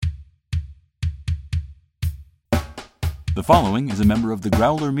The following is a member of the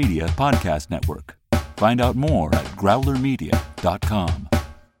Growler Media Podcast Network. Find out more at growlermedia.com.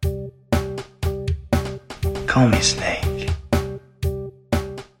 Call me Snake.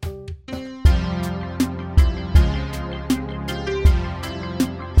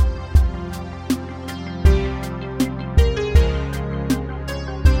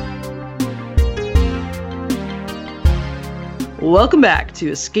 Welcome back to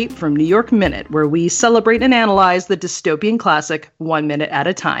Escape from New York Minute, where we celebrate and analyze the dystopian classic 1 minute at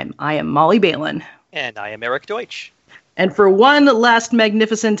a time. I am Molly Balin. And I am Eric Deutsch. And for one last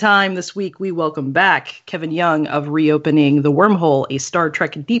magnificent time this week, we welcome back Kevin Young of Reopening the Wormhole, a Star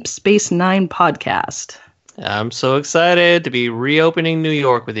Trek Deep Space Nine podcast. I'm so excited to be reopening New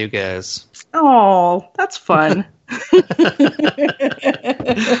York with you guys. Oh, that's fun.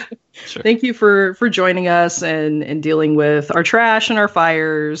 Sure. Thank you for joining us and dealing with our trash and our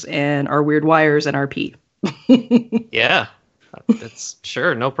fires and our weird wires and our pee. Yeah, it's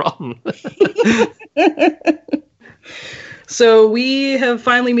sure, no problem. So we have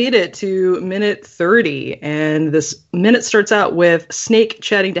finally made it to minute 30, and this minute starts out with Snake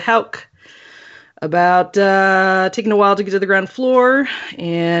chatting to Hauk about taking a while to get to the ground floor,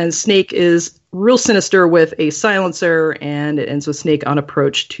 and Snake is real sinister with a silencer, and it ends with Snake on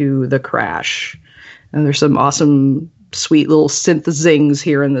approach to the crash. And there's some awesome, sweet little synth zings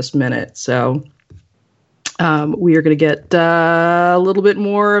here in this minute. So we are going to get a little bit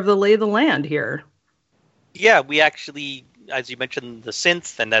more of the lay of the land here. Yeah, we actually, as you mentioned, the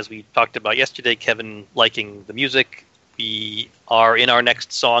synth, and as we talked about yesterday, Kevin liking the music, we are in our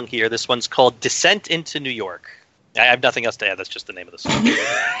next song here. This one's called Descent into New York. I have nothing else to add. That's just the name of the song.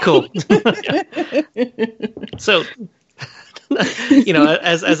 Cool. So,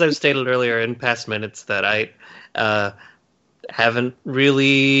 as I've stated earlier in past minutes, that I haven't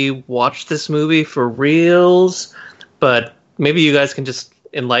really watched this movie for reals, but maybe you guys can just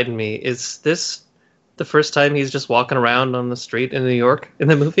enlighten me. Is this the first time he's just walking around on the street in New York in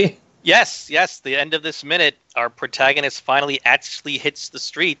the movie? Yes. The end of this minute, our protagonist finally actually hits the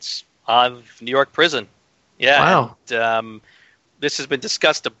streets of New York prison. Yeah. Wow. And, this has been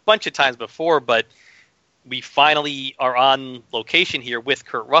discussed a bunch of times before, but we finally are on location here with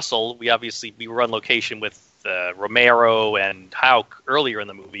Kurt Russell. We were on location with Romero and Hauk earlier in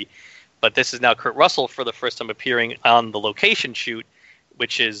the movie, but this is now Kurt Russell for the first time appearing on the location shoot,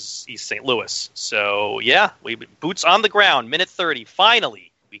 which is East St. Louis. So yeah, boots on the ground, minute 30.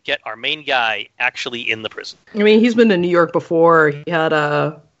 Finally, we get our main guy actually in the prison. I mean, he's been to New York before. He had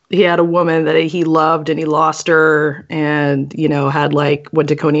a woman that he loved and he lost her, and went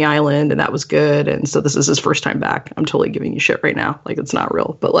to Coney Island, and that was good. And so this is his first time back. I'm totally giving you shit right now. Like, it's not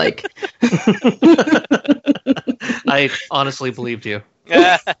real, but like I honestly believed you.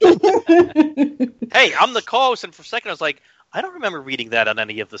 Hey, I'm the co-host, and for a second I was like, I don't remember reading that on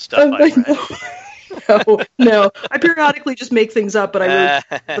any of the stuff I read. No. I periodically just make things up, but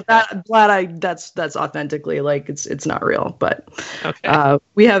that's authentically, like, it's not real. But okay.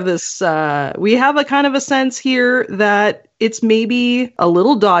 We have this. We have a kind of a sense here that it's maybe a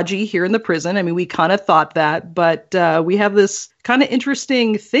little dodgy here in the prison. I mean, we kind of thought that, but we have this kind of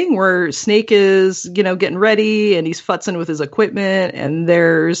interesting thing where Snake is, getting ready, and he's futzing with his equipment, and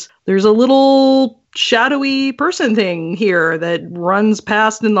there's a little shadowy person thing here that runs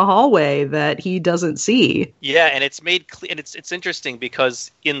past in the hallway that he doesn't see. Yeah, and it's made clear, and it's interesting because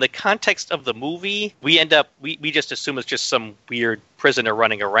in the context of the movie, we just assume it's just some weird prisoner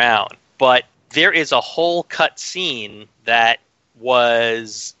running around, but there is a whole cut scene that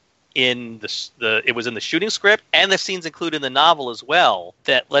was in it was in the shooting script, and the scenes included in the novel as well,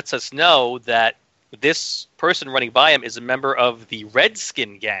 that lets us know that this person running by him is a member of the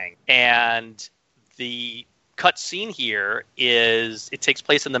Redskin gang. And the cut scene here it takes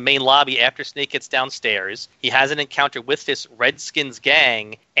place in the main lobby after Snake gets downstairs. He has an encounter with this Redskins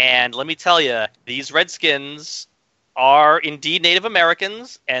gang, and let me tell you, these Redskins are indeed Native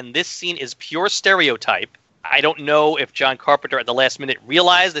Americans, and this scene is pure stereotype. I don't know if John Carpenter at the last minute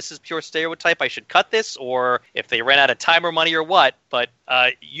realized this is pure stereotype, I should cut this, or if they ran out of time or money or what, but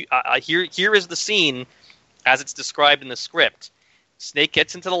here is the scene as it's described in the script. Snake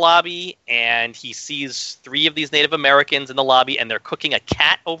gets into the lobby, and he sees 3 of these Native Americans in the lobby, and they're cooking a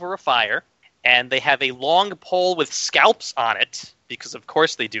cat over a fire, and they have a long pole with scalps on it, because of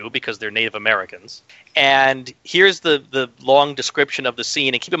course they do, because they're Native Americans. And here's the long description of the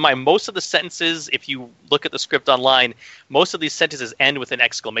scene. And keep in mind, most of the sentences, if you look at the script online, most of these sentences end with an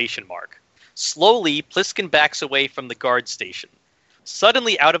exclamation mark. Slowly, Pliskin backs away from the guard station.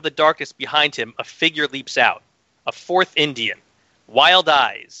 Suddenly, out of the darkness behind him, a figure leaps out. A 4th Indian. Wild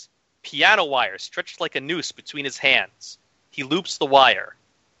eyes. Piano wire stretched like a noose between his hands. He loops the wire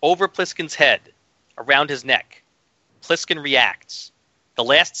over Pliskin's head, around his neck. Pliskin reacts. The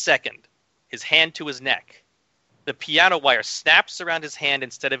last second, his hand to his neck. The piano wire snaps around his hand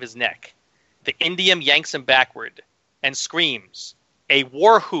instead of his neck. The Indian yanks him backward and screams, "A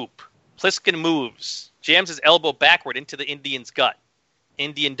war whoop!" Pliskin moves, jams his elbow backward into the Indian's gut.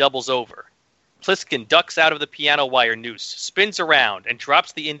 Indian doubles over. Pliskin ducks out of the piano wire noose, spins around, and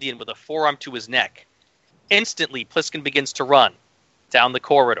drops the Indian with a forearm to his neck. Instantly, Pliskin begins to run down the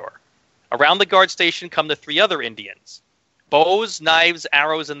corridor. Around the guard station come the 3 other Indians. Bows, knives,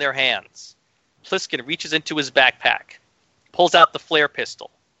 arrows in their hands. Pliskin reaches into his backpack, pulls out the flare pistol,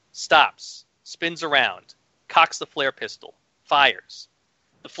 stops, spins around, cocks the flare pistol, fires.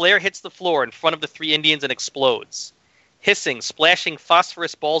 The flare hits the floor in front of the 3 Indians and explodes. Hissing, splashing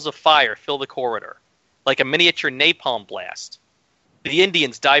phosphorus balls of fire fill the corridor, like a miniature napalm blast. The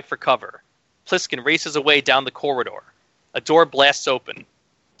Indians dive for cover. Pliskin races away down the corridor. A door blasts open.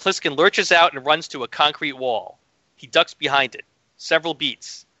 Pliskin lurches out and runs to a concrete wall. He ducks behind it. Several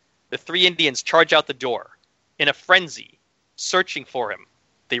beats. The 3 Indians charge out the door. In a frenzy, searching for him.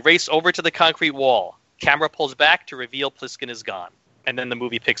 They race over to the concrete wall. Camera pulls back to reveal Pliskin is gone. And then the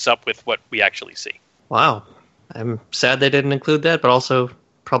movie picks up with what we actually see. Wow. I'm sad they didn't include that, but also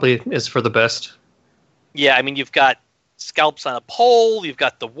probably is for the best. Yeah, I mean, you've got scalps on a pole, you've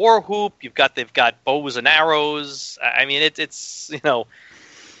got the war whoop, they've got bows and arrows. I mean, it's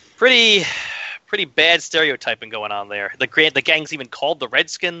pretty bad stereotyping going on there. The gang's even called the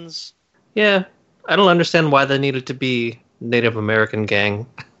Redskins. Yeah, I don't understand why they needed to be Native American gang.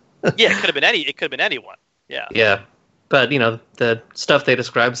 Yeah, it could have been anyone. Yeah. Yeah, but the stuff they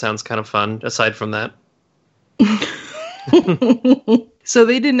describe sounds kind of fun. Aside from that. So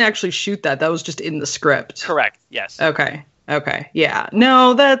they didn't actually shoot that. That was just in the script. Correct. Yes. Okay. Yeah.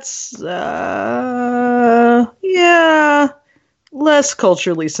 No, that's yeah, less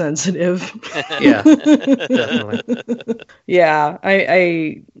culturally sensitive. Yeah. Definitely. Yeah.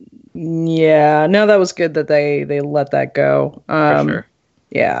 Yeah. No, that was good that they let that go. For sure.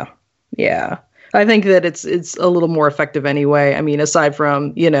 Yeah. I think that it's a little more effective anyway. I mean, aside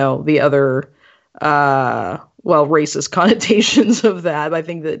from, the other racist connotations of that. I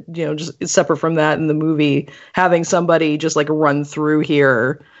think that, just separate from that in the movie, having somebody just like run through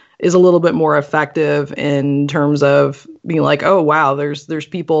here is a little bit more effective in terms of being like, oh wow, there's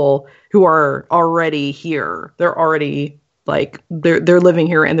people who are already here. They're already like they're living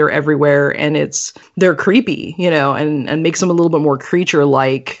here and they're everywhere, and they're creepy, and makes them a little bit more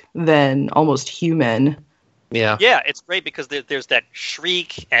creature-like than almost human. Yeah. Yeah, it's great because there's that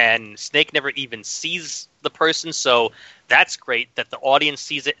shriek, and Snake never even sees the person, so that's great that the audience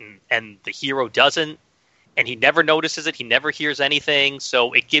sees it and the hero doesn't, and he never notices it, he never hears anything,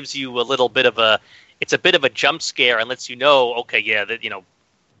 so it gives you a bit of a jump scare and lets you know, okay, yeah, that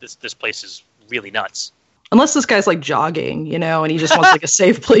this place is really nuts. Unless this guy's like jogging, and he just wants like a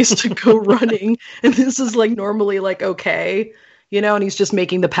safe place to go running, and this is like normally like okay, and he's just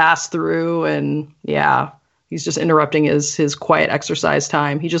making the pass through, and yeah. He's just interrupting his quiet exercise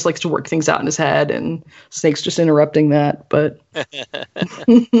time. He just likes to work things out in his head, and Snake's just interrupting that. But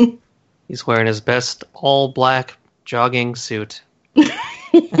he's wearing his best all-black jogging suit.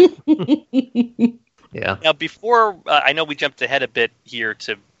 Yeah. Now, before I know we jumped ahead a bit here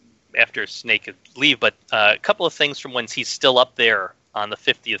to after Snake could leave, but a couple of things from when he's still up there on the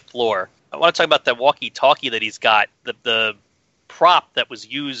 50th floor. I want to talk about that walkie-talkie that he's got. The prop that was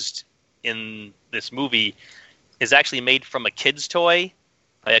used in this movie is actually made from a kid's toy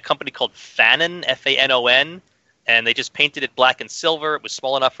by a company called Fanon, Fanon, and they just painted it black and silver. It was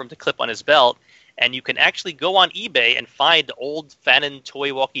small enough for him to clip on his belt, and you can actually go on eBay and find old Fanon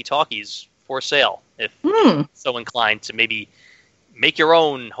toy walkie-talkies for sale if you're so inclined to maybe make your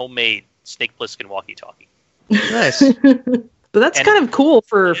own homemade Snake Plissken walkie-talkie. Nice. But that's kind of cool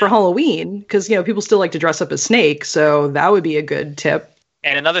for Halloween because, people still like to dress up as Snake, so that would be a good tip.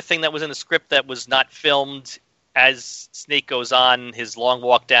 And another thing that was in the script that was not filmed as Snake goes on his long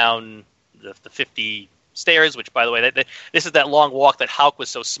walk down the 50 stairs, which, by the way, this is that long walk that Houck was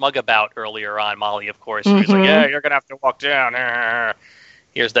so smug about earlier on, Molly, of course. He was like, yeah, you're going to have to walk down.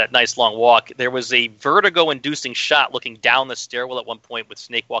 Here's that nice long walk. There was a vertigo-inducing shot looking down the stairwell at one point with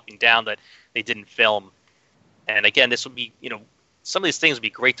Snake walking down that they didn't film. And again, this would be, some of these things would be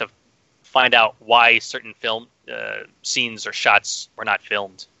great to find out why certain film scenes or shots were not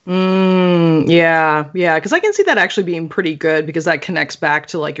filmed. Yeah, because I can see that actually being pretty good because that connects back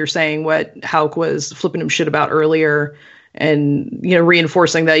to, like you're saying, what Houck was flipping him shit about earlier, and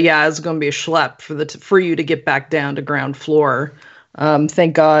reinforcing that it's going to be a schlep for you to get back down to ground floor.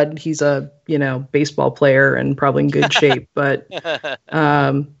 Thank God he's a, baseball player and probably in good shape. But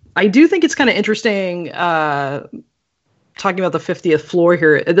I do think it's kind of interesting talking about the 50th floor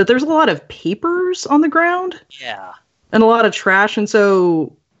here, that there's a lot of papers on the ground. Yeah. And a lot of trash. And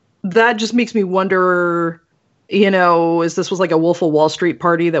so that just makes me wonder, is this was like a Wolf of Wall Street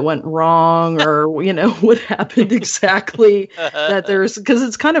party that went wrong, or, what happened exactly? Because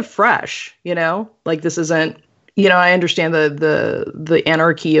it's kind of fresh, like this isn't, I understand the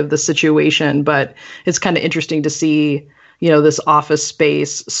anarchy of the situation, but it's kind of interesting to see, this office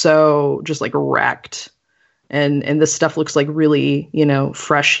space so just like wrecked. And this stuff looks like really,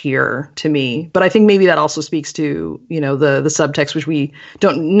 fresh here to me. But I think maybe that also speaks to, the subtext, which we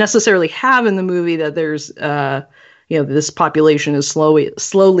don't necessarily have in the movie, that there's, this population is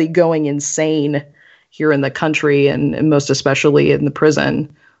slowly going insane here in the country, and most especially in the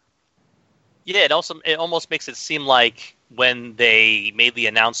prison. Yeah, it almost makes it seem like when they made the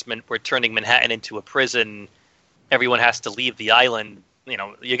announcement we're turning Manhattan into a prison, everyone has to leave the island.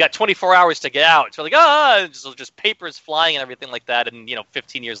 You got 24 hours to get out. So just papers flying and everything like that. And,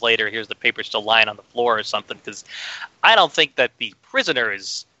 15 years later, here's the paper still lying on the floor or something. Because I don't think that the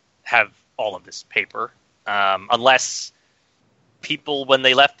prisoners have all of this paper. Unless people, when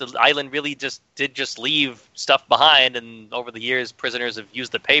they left the island, really just leave stuff behind. And over the years, prisoners have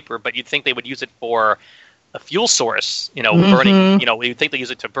used the paper. But you'd think they would use it for a fuel source, burning. You'd think they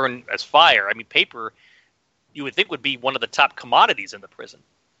use it to burn as fire. I mean, paper, you would think would be one of the top commodities in the prison.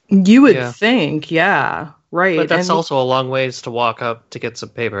 You would think, yeah, right. But that's also a long ways to walk up to get some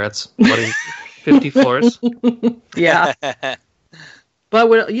paper. That's 50 floors. Yeah.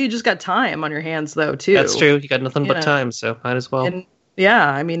 But you just got time on your hands, though, too. That's true. You got nothing but time, so might as well. And,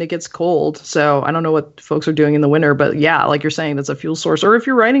 yeah, I mean, it gets cold, so I don't know what folks are doing in the winter, but yeah, like you're saying, that's a fuel source. Or if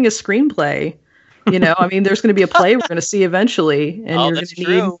you're writing a screenplay, I mean, there's going to be a play we're going to see eventually, and you're going to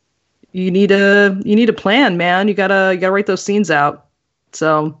need. You need a plan, man. You gotta write those scenes out.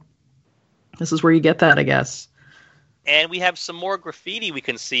 So this is where you get that, I guess. And we have some more graffiti we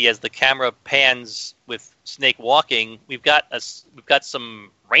can see as the camera pans with Snake walking. We've got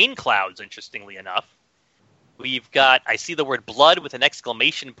some rain clouds, interestingly enough. I see the word blood with an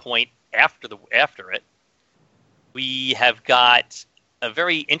exclamation point after it. We have got a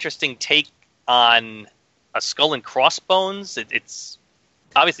very interesting take on a skull and crossbones. It's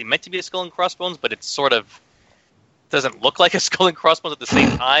obviously meant to be a skull and crossbones, but it sort of doesn't look like a skull and crossbones at the same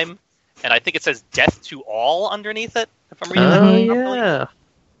time. And I think it says "death to all" underneath it, if I'm reading that properly. Yeah.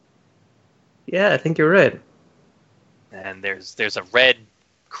 Yeah, I think you're right. And there's a red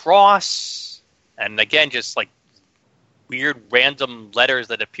cross, and again, just like weird random letters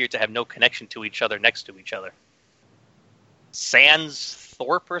that appear to have no connection to each other next to each other. Sans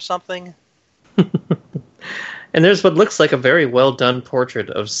Thorpe or something? And there's what looks like a very well done portrait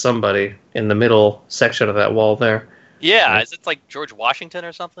of somebody in the middle section of that wall there. Yeah, is it like George Washington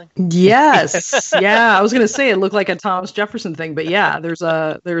or something? Yes, yeah. I was gonna say it looked like a Thomas Jefferson thing, but yeah, there's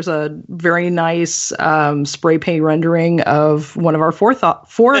a very nice spray paint rendering of one of our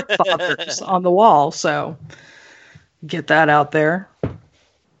forefathers on the wall. So get that out there.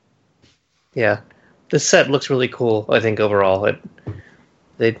 Yeah, this set looks really cool. I think overall,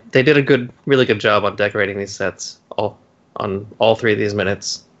 they did a really good job on decorating these sets on all three of these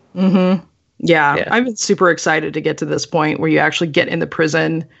minutes. Mm-hmm. Yeah, I've been super excited to get to this point where you actually get in the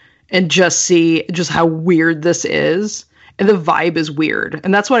prison and just see just how weird this is. And the vibe is weird.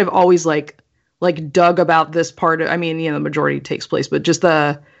 And that's what I've always like dug about this part. I mean, the majority takes place, but just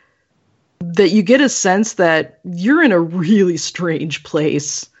that you get a sense that you're in a really strange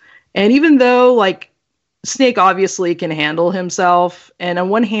place. And even though like Snake obviously can handle himself, and on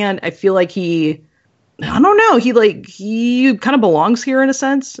one hand, I feel like he kind of belongs here in a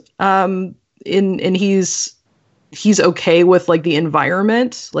sense. And he's okay with like the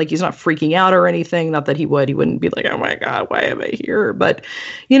environment, like he's not freaking out or anything. Not that he wouldn't be like, oh my God, why am I here? But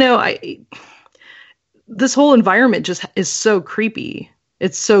this whole environment just is so creepy.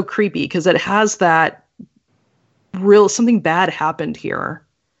 It's so creepy because it has that something bad happened here.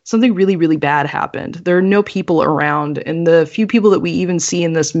 Something really, really bad happened. There are no people around, and the few people that we even see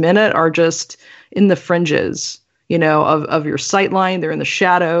in this minute are just in the fringes, of your sight line. They're in the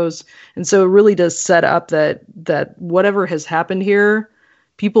shadows. And so it really does set up that whatever has happened here,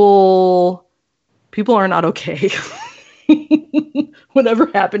 people are not okay. Whatever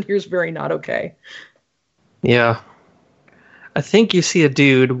happened here is very not okay. Yeah. I think you see a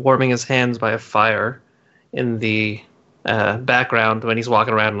dude warming his hands by a fire in the background when he's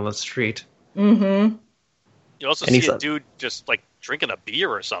walking around on the street. Mm-hmm. You also see a dude just like drinking a beer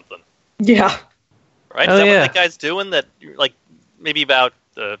or something. Yeah. Right? Is that what that guy's doing? That like maybe about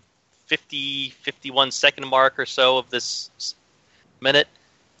the 51 second mark or so of this minute.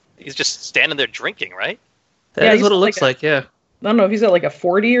 He's just standing there drinking, right? That is what it looks like, yeah. I don't know if he's got like a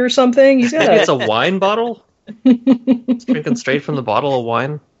 40 or something. He's got Maybe it's a wine bottle? He's drinking straight from the bottle of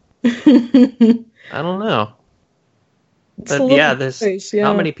wine? I don't know. But yeah, there's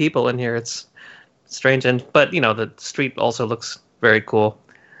not many people in here. It's strange. But, the street also looks very cool.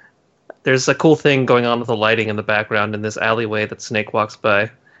 There's a cool thing going on with the lighting in the background in this alleyway that Snake walks by,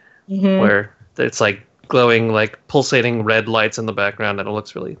 where it's like glowing, like pulsating red lights in the background, and it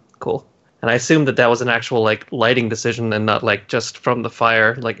looks really cool. And I assumed that was an actual like lighting decision and not like just from the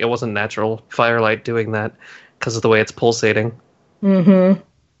fire. Like it wasn't natural firelight doing that because of the way it's pulsating. Mm-hmm.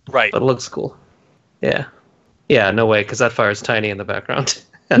 Right. But it looks cool. Yeah. Yeah, no way, because that fire is tiny in the background.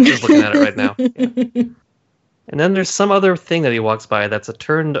 I'm just looking at it right now. Yeah. And then there's some other thing that he walks by that's a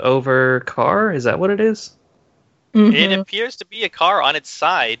turned over car. Is that what it is? Mm-hmm. It appears to be a car on its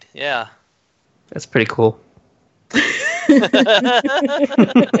side. Yeah. That's pretty cool.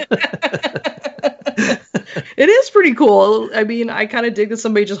 It is pretty cool. I mean, I kind of dig that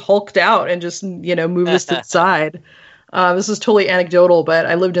somebody just hulked out and just, moved this to the side. This is totally anecdotal, but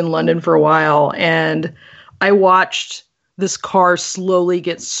I lived in London for a while, and I watched this car slowly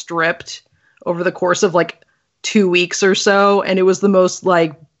get stripped over the course of like 2 weeks or so. And it was the most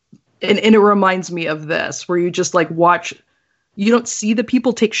like, and it reminds me of this, where you just like watch, you don't see the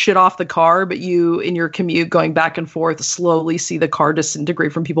people take shit off the car, but you, in your commute going back and forth, slowly see the car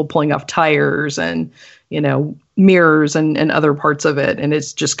disintegrate from people pulling off tires and, mirrors and other parts of it. And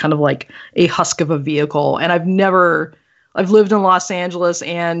it's just kind of like a husk of a vehicle. And I've lived in Los Angeles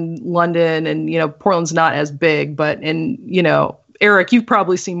and London, and, Portland's not as big, but Eric, you've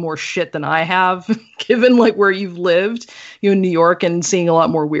probably seen more shit than I have, given like where you've lived, in New York, and seeing a lot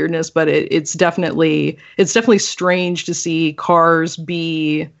more weirdness. But it's definitely strange to see cars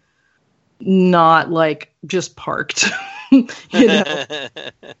be not like just parked. And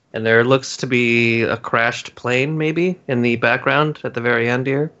there looks to be a crashed plane, maybe in the background at the very end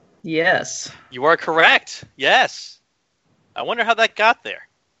here. Yes, you are correct. Yes, I wonder how that got there.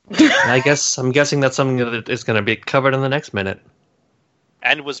 I'm guessing that's something that is going to be covered in the next minute.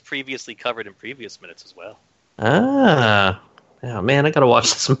 And was previously covered in previous minutes as well. Oh man, I gotta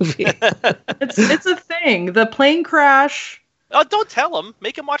watch this movie. it's a thing. The plane crash. Oh, don't tell him.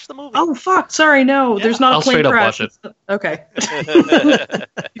 Make him watch the movie. Oh fuck! Sorry, no. Yeah. There's not a plane crash. I'll straight up watch it. Okay.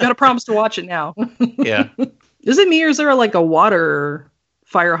 You gotta promise to watch it now. Yeah. Is it me, or is there like a water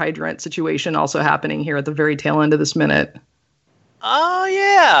fire hydrant situation also happening here at the very tail end of this minute? Oh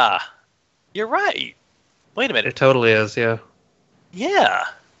yeah, you're right. Wait a minute. It totally is. Yeah. Yeah.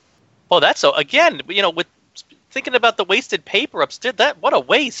 Well, that's so. Again, with thinking about the wasted paper upstairs, what a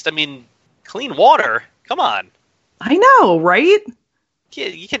waste. I mean, clean water. Come on. I know, right?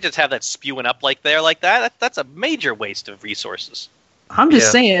 You can't just have that spewing up like that. That's a major waste of resources. I'm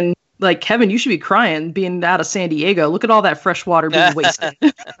just saying, like, Kevin, you should be crying being out of San Diego. Look at all that fresh water being wasted.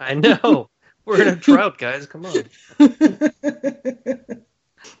 I know. We're in a drought, guys. Come on.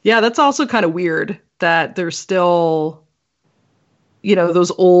 Yeah, that's also kind of weird that there's still,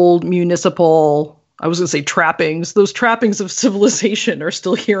 those old municipal, I was going to say trappings, those trappings of civilization are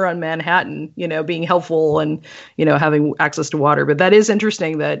still here on Manhattan, being helpful and, having access to water. But that is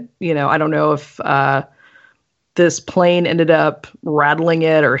interesting that, I don't know if this plane ended up rattling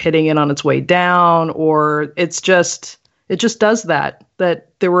it or hitting it on its way down, or it just does that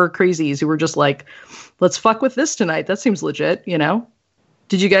there were crazies who were just like, let's fuck with this tonight. That seems legit,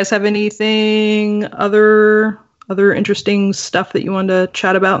 Did you guys have anything other interesting stuff that you wanted to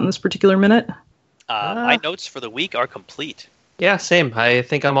chat about in this particular minute? My notes for the week are complete. Yeah, same. I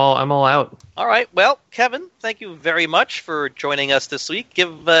think I'm all out. All right. Well, Kevin, thank you very much for joining us this week.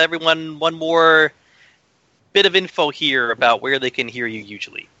 Give everyone one more bit of info here about where they can hear you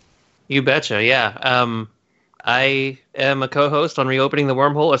usually. You betcha. Yeah. I am a co-host on Reopening the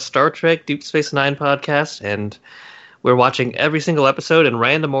Wormhole, a Star Trek Deep Space Nine podcast, and we're watching every single episode in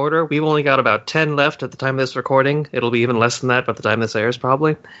random order. We've only got about 10 left at the time of this recording. It'll be even less than that by the time this airs,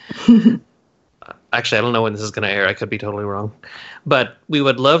 probably. Actually, I don't know when this is going to air. I could be totally wrong. But we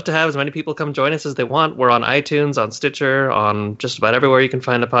would love to have as many people come join us as they want. We're on iTunes, on Stitcher, on just about everywhere you can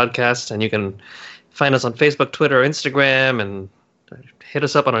find a podcast. And you can find us on Facebook, Twitter, Instagram, and hit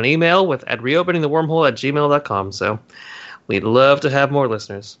us up on an email at reopeningthewormhole@gmail.com. So we'd love to have more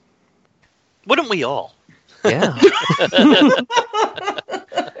listeners. Wouldn't we all? Yeah.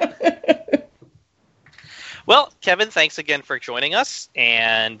 Well, Kevin, thanks again for joining us.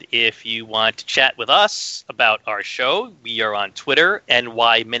 And if you want to chat with us about our show, we are on Twitter,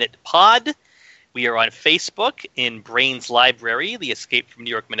 NY Minute Pod. We are on Facebook in Brains Library, the Escape from New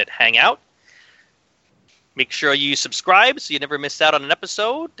York Minute Hangout. Make sure you subscribe so you never miss out on an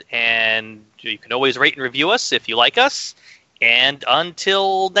episode, and you can always rate and review us if you like us. And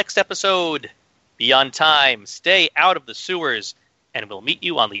until next episode, be on time, stay out of the sewers, and we'll meet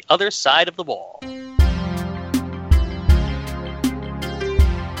you on the other side of the wall.